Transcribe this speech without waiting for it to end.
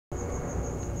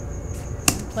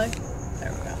play?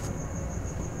 There we go.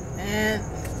 And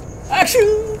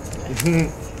action!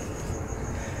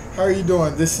 How are you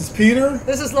doing? This is Peter.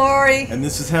 This is Lori. And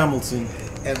this is Hamilton.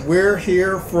 And we're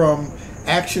here from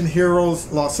Action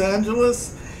Heroes Los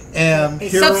Angeles. And a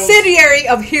subsidiary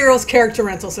of Heroes Character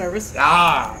Rental Service.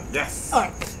 Ah, yes. All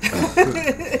right.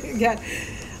 Yeah.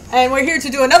 And we're here to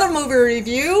do another movie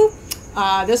review.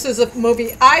 This is a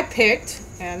movie I picked,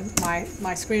 and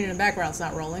my screen in the background's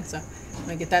not rolling, so let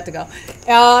me get that to go.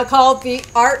 Called The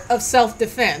Art of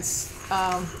Self-Defense.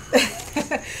 Now,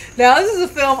 this is a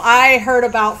film I heard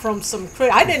about from some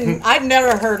critics. I'd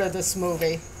never heard of this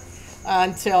movie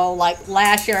until like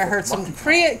last year. I heard some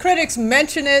critics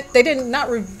mention it. They didn't I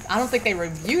don't think they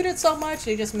reviewed it so much.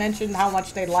 They just mentioned how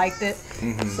much they liked it.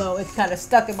 So it kind of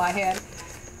stuck in my head.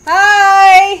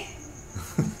 Hi,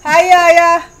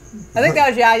 Yaya. I think that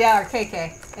was Yaya or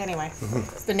KK. Anyway,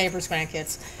 it's the neighbor's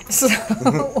grandkids. So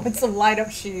with some light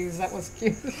up shoes, that was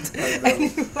cute.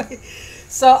 Anyway,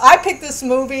 so I picked this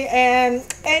movie, and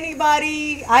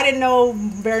I didn't know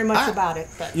very much about it.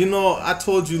 But. You know, I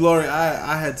told you, Lori,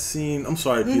 I had seen. I'm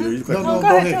sorry, Peter. You No,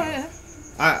 go ahead.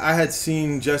 I had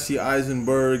seen Jesse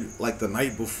Eisenberg like the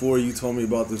night before you told me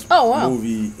about this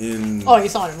movie in. Oh, you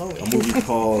saw the movie. A movie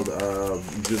called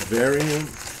Just Burying Him,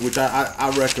 which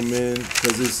I recommend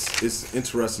because it's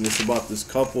interesting. It's about this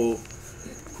couple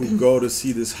who go to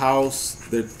see this house.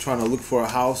 They're trying to look for a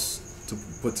house to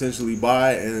potentially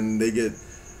buy, and they get.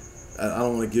 I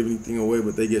don't want to give anything away,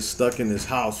 but they get stuck in this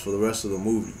house for the rest of the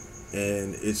movie,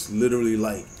 and it's literally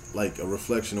like a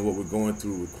reflection of what we're going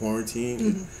through with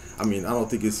quarantine. I mean, I don't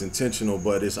think it's intentional,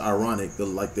 but it's ironic that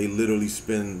like they literally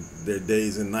spend their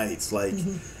days and nights like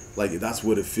that's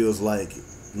what it feels like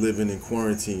living in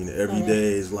quarantine. Every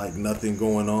day is like nothing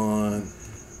going on,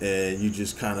 and you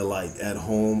just kind of like at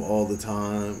home all the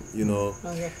time, you know.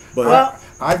 But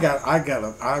I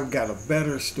got a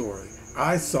better story.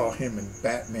 I saw him in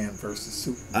Batman versus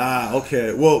Superman. Ah,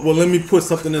 okay. Well, let me put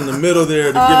something in the middle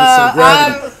there to give it some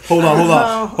gravity. Hold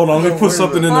on. Let me put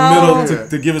something in the middle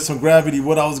to give it some gravity.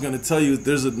 What I was going to tell you,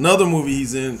 there's another movie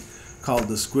he's in called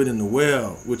The Squid and the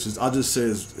Whale, which is, I'll just say,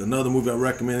 is another movie I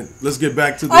recommend. Let's get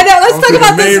back to the I know, let's talk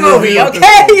about this movie,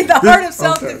 okay? The Art of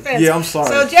Self-Defense. Yeah, I'm sorry.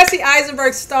 So Jesse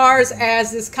Eisenberg stars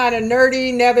as this kind of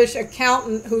nerdy, nebbish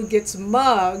accountant who gets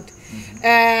mugged,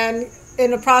 and in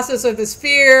the process of his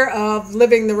fear of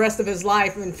living the rest of his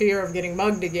life in fear of getting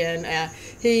mugged again,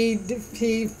 he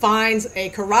finds a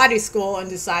karate school and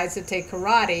decides to take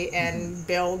karate and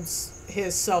builds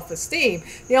his self-esteem.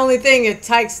 The only thing,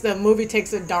 the movie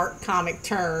takes a dark comic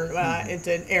turn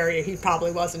into an area he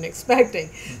probably wasn't expecting.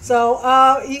 So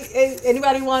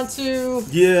anybody want to?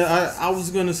 Yeah, I was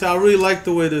gonna say I really like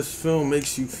the way this film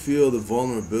makes you feel the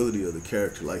vulnerability of the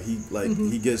character. Like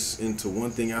he gets into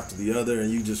one thing after the other,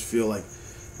 and you just feel like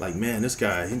man, this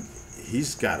guy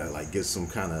he's gotta like get some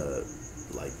kind of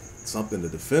like something to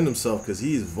defend himself because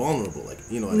he's vulnerable, like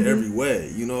in every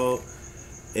way,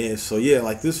 And so yeah,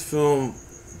 like this film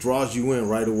draws you in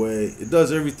right away. It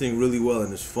does everything really well,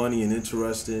 and it's funny and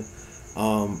interesting.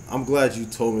 I'm glad you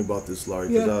told me about this, Larry,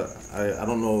 because I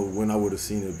don't know when I would have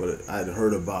seen it, but I had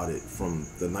heard about it from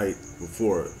the night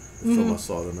before, the film I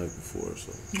saw the night before.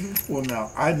 So. Well, now,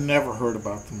 I'd never heard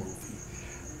about the movie,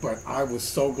 but I was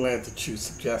so glad that you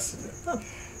suggested it,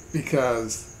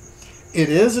 because it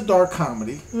is a dark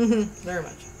comedy. Very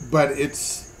much. But it's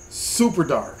super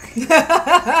dark.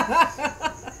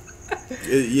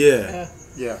 Yeah.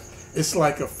 It's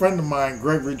like a friend of mine,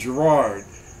 Gregory Gerard.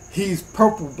 He's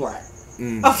purple black.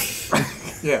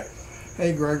 Yeah.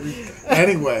 Hey, Gregory.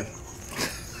 Anyway.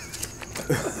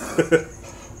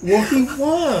 Well, he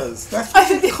was. That's what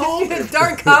you called it.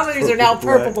 Dark comedies are now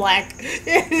purple black.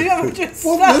 Just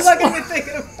Well, not this looking at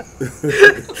thinking about.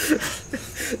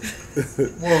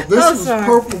 Well, this was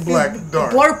purple black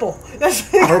dark. Blurple. That's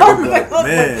Purple black,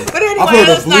 man. But anyway, I've heard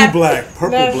of blue black,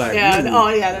 purple black. Yeah. Ooh. Oh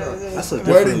yeah. That's a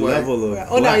different anyway, level of.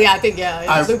 Oh no, yeah, I think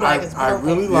blue black is purple. I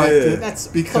really liked it That's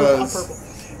because purple.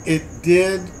 it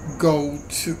did go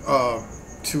to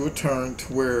a turn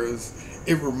to whereas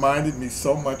it reminded me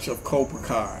so much of Cobra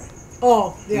Kai.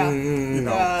 Oh yeah.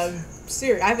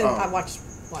 Series. I haven't watched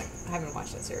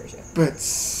that series yet. But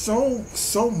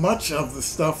so much of the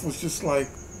stuff was just like,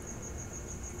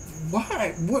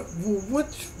 why?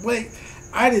 Which way?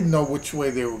 I didn't know which way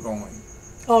they were going.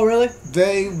 Oh really?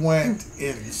 They went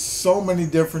in so many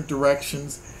different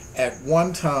directions at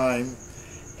one time,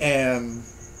 and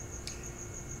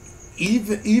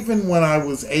even when I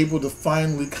was able to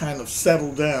finally kind of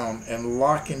settle down and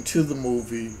lock into the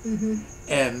movie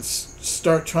and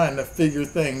start trying to figure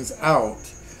things out,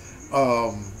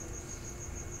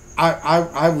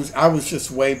 I was just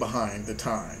way behind the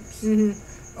times.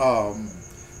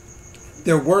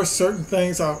 there were certain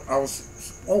things I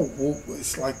was, oh, well,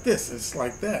 it's like this, it's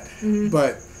like that.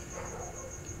 But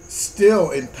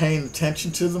still, in paying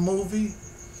attention to the movie,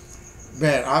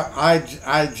 man,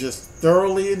 I just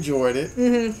thoroughly enjoyed it.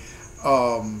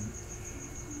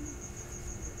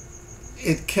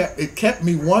 It kept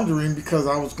me wondering, because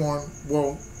I was going,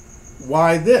 well,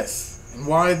 why this and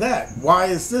why that? Why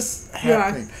is this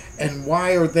happening? And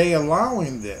why are they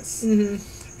allowing this?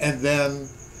 And then,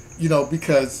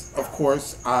 because of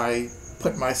course I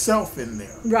put myself in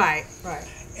there. Right.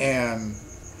 And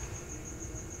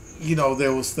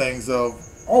there was things of,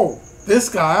 oh, this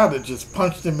guy, I'd have just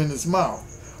punched him in his mouth.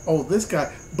 Oh, this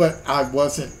guy, but I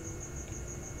wasn't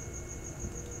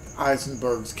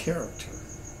Eisenberg's character.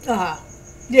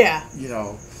 Yeah.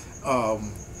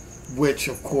 Which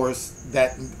of course,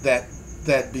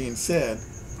 that being said,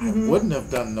 I wouldn't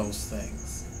have done those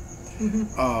things.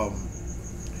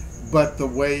 But the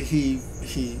way he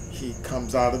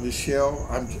comes out of his shell,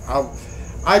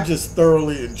 I just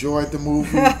thoroughly enjoyed the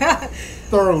movie.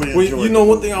 Thoroughly enjoyed it.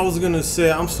 One thing I was going to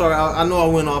say, I'm sorry, I know I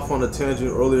went off on a tangent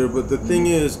earlier, but the thing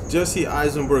is, Jesse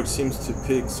Eisenberg seems to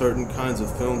pick certain kinds of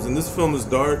films, and this film is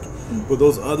dark, but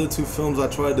those other two films I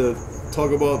tried to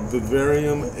talk about,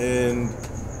 Vivarium and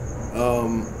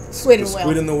Squid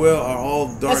and the Whale, are all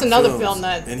dark. That's another films, film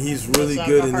that, and he's really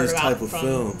good in this type of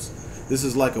films. This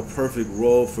is like a perfect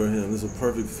role for him. This is a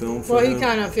perfect film for him. Well, he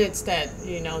kind of fits that,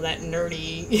 that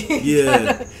nerdy.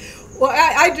 Yeah. Well,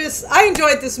 I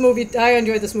enjoyed this movie. I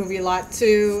enjoyed this movie a lot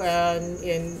too,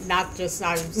 and not just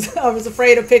I was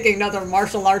afraid of picking another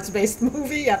martial arts based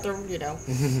movie after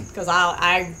because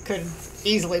I could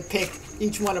easily pick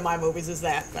each one of my movies as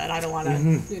that, but I don't want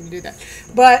to do that.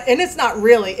 But it's not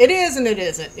really. It is and it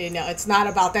isn't. It's not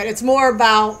about that. It's more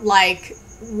about like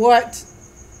what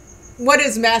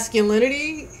is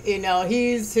masculinity.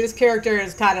 His character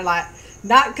is kind of like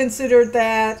not considered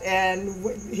that, and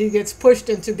he gets pushed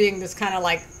into being this kind of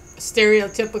like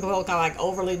stereotypical, kind of like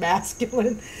overly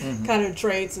masculine kind of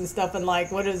traits and stuff, and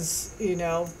like what is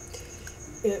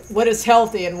what is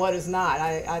healthy and what is not.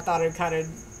 I thought it kind of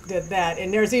did that.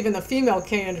 And there's even the female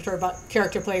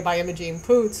character played by Imogen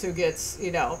Poots, who gets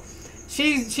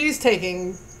she's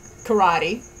taking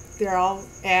karate. They're all,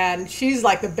 and she's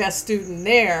like the best student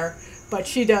there. But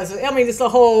she does. I mean, it's the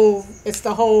whole.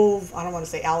 I don't want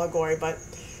to say allegory, but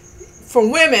for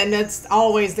women, that's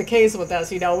always the case with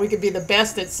us. We could be the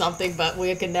best at something, but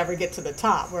we can never get to the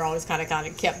top. We're always kind of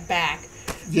kept back.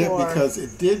 Yeah, because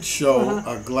it did show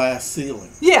a glass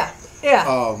ceiling. Yeah.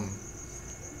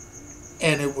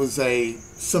 And it was a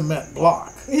cement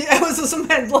block. Yeah, it was a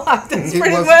cement block. That's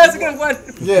pretty much what.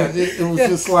 Yeah, it was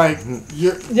just like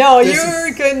you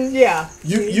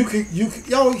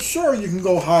can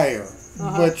go higher,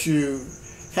 but you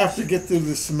have to get through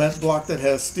the cement block that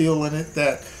has steel in it.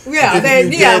 That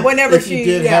if you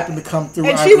did happen to come through,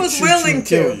 and she was willing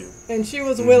to, and she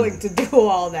was willing to do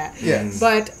all that. Yes,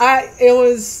 but I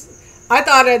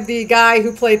thought the guy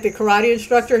who played the karate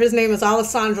instructor, his name is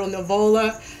Alessandro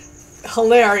Nivola.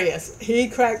 Hilarious. He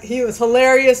was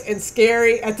hilarious and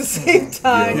scary at the same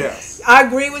time. Yes. I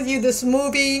agree with you. This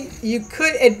movie, you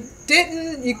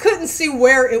couldn't see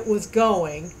where it was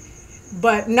going,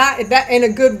 but not that in a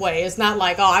good way. It's not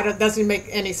like, it doesn't make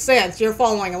any sense. You're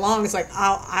following along. It's like,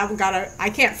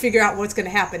 I can't figure out what's going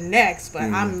to happen next, but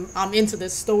I'm into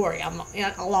this story. I'm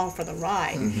along for the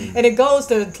ride, and it goes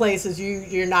to places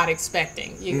you're not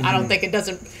expecting. I don't think it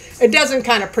doesn't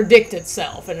kind of predict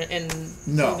itself, and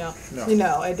no,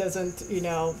 it doesn't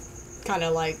kind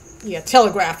of like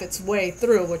telegraph its way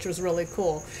through, which was really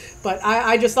cool. But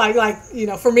I just like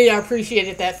for me, I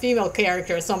appreciated that female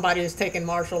character as somebody who's taking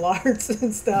martial arts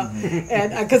and stuff,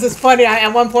 and because it's funny.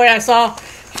 At one point I saw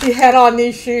she had on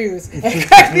these shoes, and it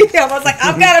cracked me up. I was like,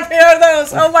 I've got a pair of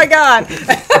those. Oh my god!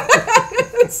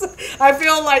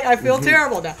 I feel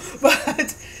terrible now,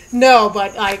 but. No,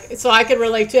 but so I could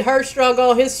relate to her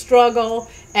struggle, his struggle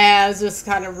as this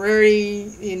kind of very,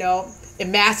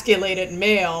 emasculated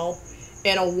male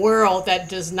in a world that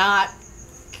does not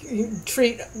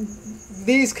treat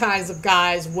these kinds of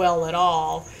guys well at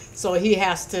all. So he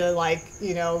has to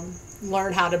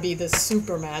learn how to be this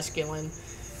super masculine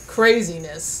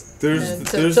craziness.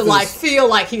 To feel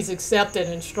like he's accepted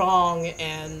and strong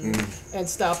and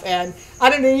stuff. And I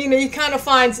don't know, he kind of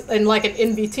finds in like an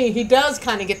in-between, he does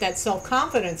kind of get that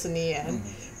self-confidence in the end,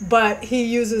 but he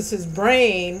uses his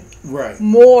brain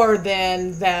more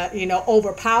than that,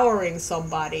 overpowering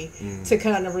somebody to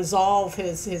kind of resolve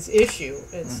his issue.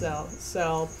 And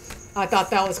so I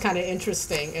thought that was kind of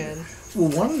interesting. And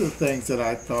well, one of the things that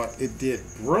I thought it did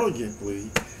brilliantly,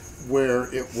 where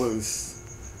it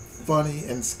was funny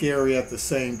and scary at the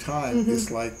same time.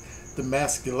 It's like the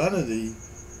masculinity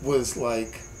was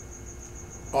like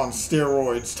on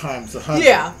steroids times 100.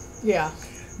 Yeah.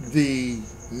 The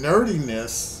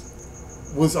nerdiness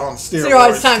was on Steroids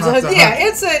steroids times 100. Yeah,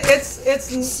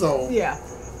 it's so yeah.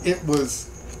 It was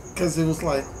because it was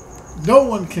like no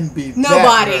one can be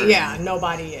Nobody, that nerdy. yeah,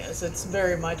 nobody is. It's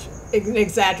very much an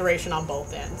exaggeration on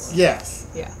both ends. Yes.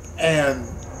 Yeah. And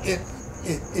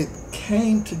it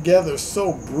came together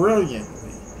so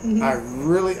brilliantly. I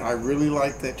really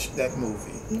liked that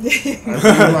movie. I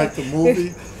really liked the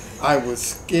movie. I was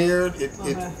scared.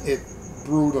 It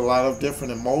brewed a lot of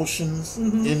different emotions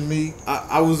in me.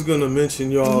 I was gonna mention,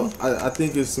 y'all. I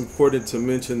think it's important to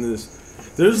mention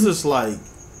this. There's this like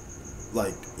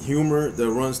humor that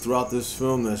runs throughout this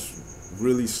film that's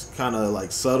really kind of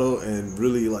like subtle and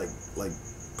really like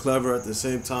clever at the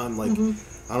same time. Like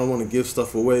I don't want to give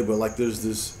stuff away, but like there's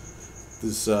this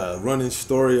running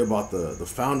story about the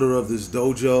founder of this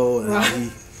dojo and how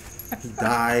he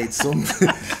died some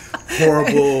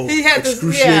horrible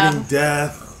excruciating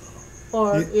death.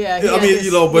 Or I mean,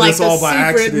 you know, but like it's all by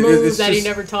accident. It's that he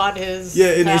never taught his.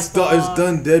 Yeah, and it's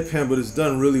done deadpan, but it's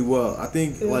done really well. I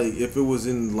think like if it was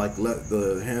in like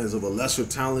the hands of a lesser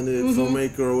talented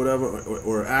filmmaker or whatever,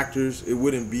 or actors, it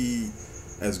wouldn't be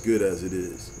as good as it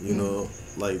is. You know,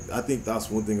 like I think that's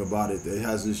one thing about it. That it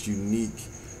has this unique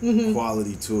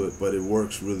quality to it, but it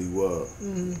works really well.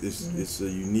 It's a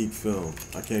unique film.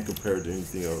 I can't compare it to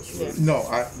anything else. Really. No,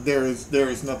 there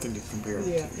is nothing to compare it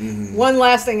to. One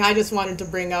last thing I just wanted to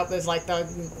bring up is like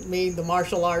the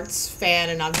martial arts fan,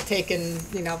 and I've taken,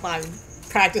 I've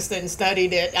practiced it and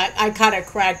studied it. I kind of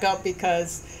cracked up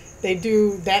because they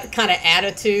do that kind of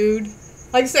attitude.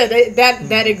 Like I said,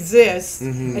 that exists,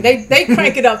 and they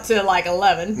crank it up to like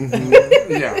 11.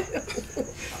 Yeah.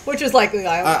 Which is like,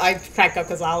 I cracked up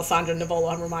because Alessandro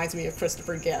Nivola reminds me of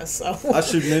Christopher Guest. So I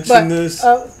should mention this.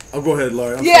 Go ahead,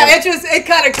 Laurie. It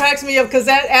kind of cracks me up because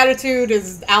that attitude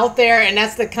is out there, and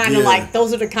that's the kind of like,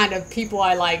 those are the kind of people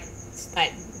I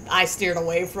steered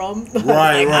away from.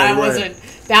 Right, I wasn't.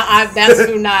 That's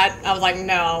who not. I was like,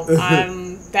 no,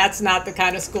 that's not the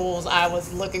kind of schools I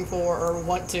was looking for or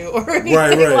want to or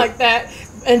anything like that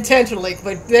intentionally.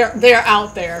 But they're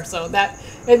out there, so that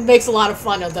it makes a lot of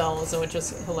fun of those, which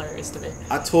is hilarious to me.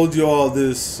 I told you all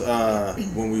this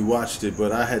when we watched it,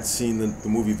 but I had seen the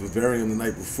movie Bavarian the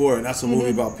night before, and that's a movie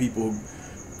about people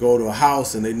who go to a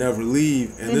house and they never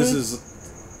leave, and this is.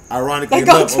 Ironically they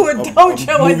go to a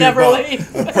dojo and never leave.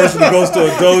 A person who goes to a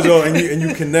dojo and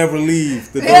you can never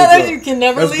leave the dojo. Yeah, you can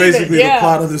never leave it. That's basically the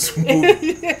plot of this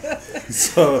movie.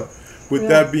 So, with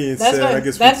that being said, I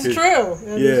guess that's true.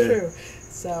 That's true.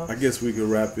 So I guess we could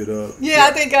wrap it up. Yeah,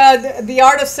 I think The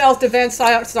Art of Self-Defense,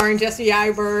 starring Jesse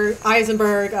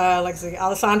Eisenberg, like I said,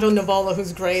 Alessandro Nivola,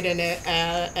 who's great in it,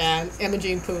 and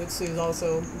Imogen Poots, who's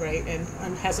also great and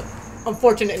has a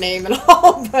unfortunate name and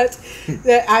all, but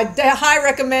I highly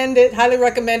recommend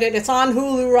it. It's on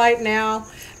Hulu right now.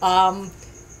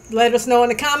 Let us know in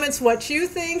the comments what you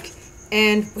think,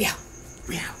 and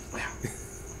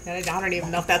I don't even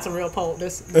know if that's a real poll.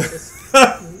 This is,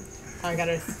 I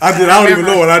don't even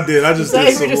know what I did. I just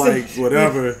did some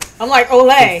whatever. I'm like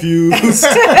Olay. Confused.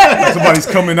 Somebody's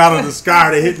coming out of the sky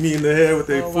to hit me in the head with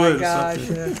their foot or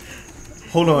something. Yeah.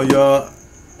 Hold on, y'all.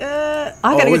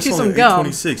 I gotta get you some gum.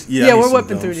 26. Yeah, we're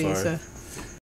whipping through these.